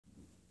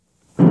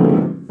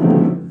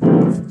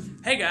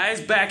Hey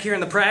guys, back here in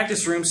the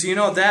practice room, so you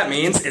know what that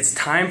means. It's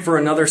time for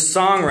another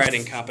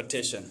songwriting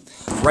competition.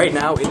 Right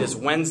now it is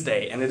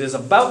Wednesday, and it is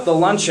about the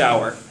lunch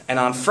hour. And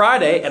on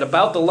Friday, at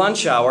about the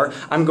lunch hour,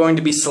 I'm going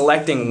to be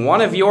selecting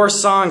one of your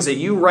songs that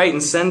you write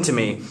and send to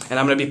me. And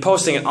I'm going to be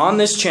posting it on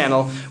this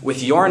channel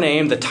with your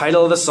name, the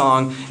title of the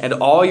song, and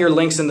all your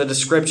links in the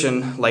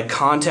description, like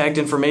contact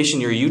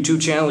information, your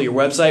YouTube channel, your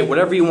website,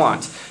 whatever you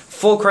want.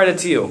 Full credit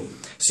to you.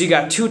 So you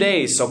got 2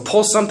 days, so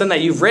pull something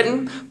that you've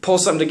written, pull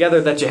something together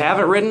that you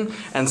haven't written,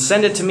 and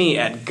send it to me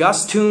at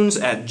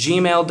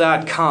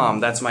gustoonz@gmail.com.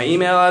 That's my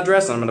email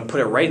address, and I'm going to put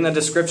it right in the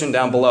description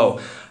down below.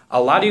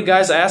 A lot of you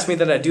guys asked me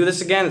that I do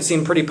this again. It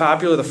seemed pretty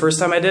popular the first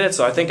time I did it,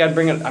 so I think I'm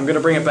going to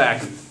bring it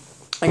back.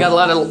 I got a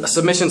lot of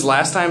submissions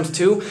last time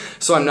too,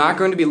 so I'm not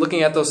going to be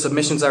looking at those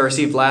submissions I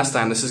received last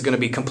time. This is going to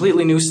be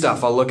completely new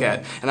stuff I'll look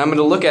at, and I'm going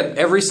to look at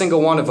every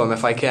single one of them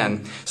if I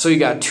can. So you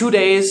got 2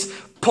 days,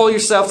 pull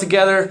yourself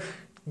together,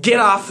 get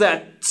off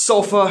that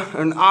sofa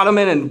or an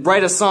ottoman and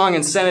write a song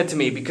and send it to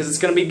me because it's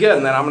going to be good,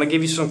 and then I'm going to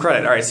give you some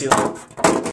credit. Alright, see you later.